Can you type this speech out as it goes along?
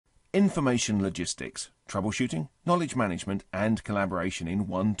Information logistics, troubleshooting, knowledge management and collaboration in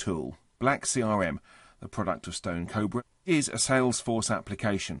one tool. BlackCRM, the product of Stone Cobra, is a Salesforce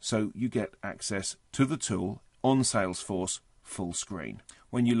application, so you get access to the tool on Salesforce full screen.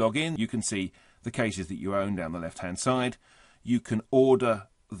 When you log in, you can see the cases that you own down the left-hand side. You can order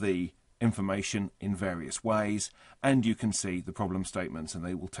the information in various ways, and you can see the problem statements, and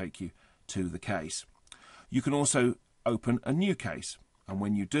they will take you to the case. You can also open a new case, and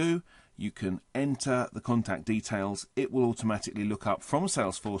when you do, you can enter the contact details. It will automatically look up from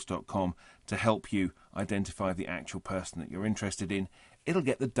salesforce.com to help you identify the actual person that you're interested in. It'll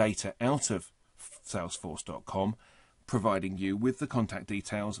get the data out of salesforce.com, providing you with the contact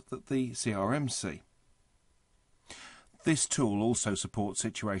details that the CRMs see. This tool also supports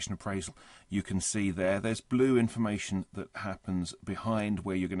situation appraisal. You can see there's blue information that happens behind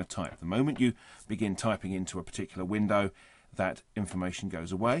where you're going to type. The moment you begin typing into a particular window, that information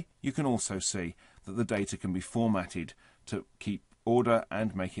goes away. You can also see that the data can be formatted to keep order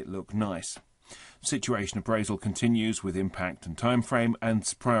and make it look nice. Situation appraisal continues with impact and time frame,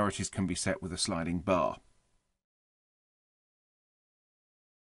 and priorities can be set with a sliding bar.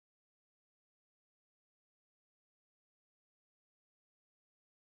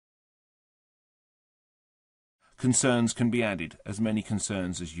 Concerns can be added. As many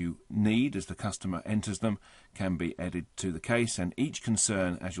concerns as you need as the customer enters them can be added to the case, and each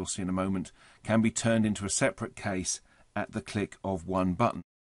concern, as you'll see in a moment, can be turned into a separate case at the click of one button.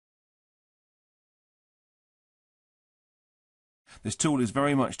 This tool is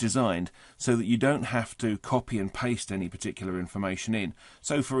very much designed so that you don't have to copy and paste any particular information in.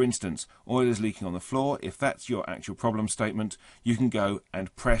 So for instance, oil is leaking on the floor. If that's your actual problem statement, you can go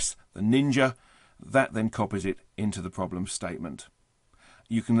and press the ninja. That then copies it into the problem statement.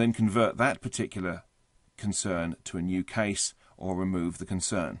 You can then convert that particular concern to a new case or remove the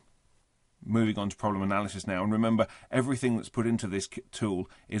concern. Moving on to problem analysis now, and remember, everything that's put into this tool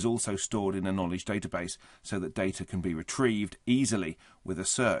is also stored in a knowledge database so that data can be retrieved easily with a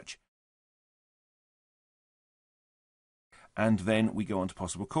search. And then we go on to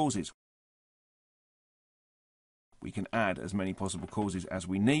possible causes. We can add as many possible causes as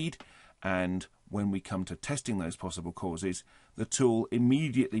we need, and when we come to testing those possible causes, the tool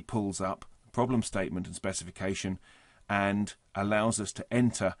immediately pulls up the problem statement and specification and allows us to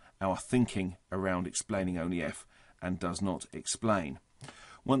enter our thinking around explaining only F and does not explain.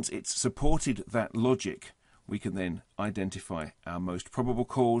 Once it's supported that logic, we can then identify our most probable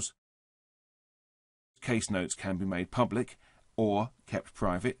cause. Case notes can be made public or kept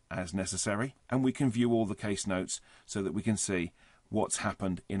private as necessary, and we can view all the case notes so that we can see what's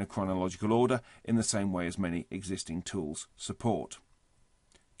happened in a chronological order in the same way as many existing tools support.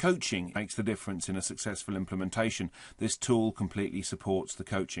 Coaching makes the difference in a successful implementation. This tool completely supports the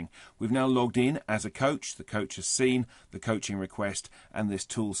coaching. We've now logged in as a coach. The coach has seen the coaching request, and this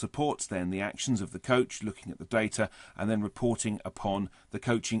tool supports then the actions of the coach, looking at the data and then reporting upon the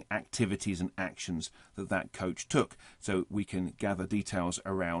coaching activities and actions that that coach took. So we can gather details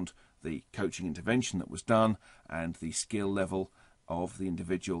around the coaching intervention that was done and the skill level of the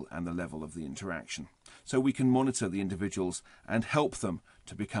individual and the level of the interaction. So we can monitor the individuals and help them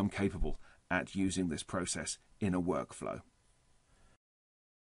to become capable at using this process in a workflow.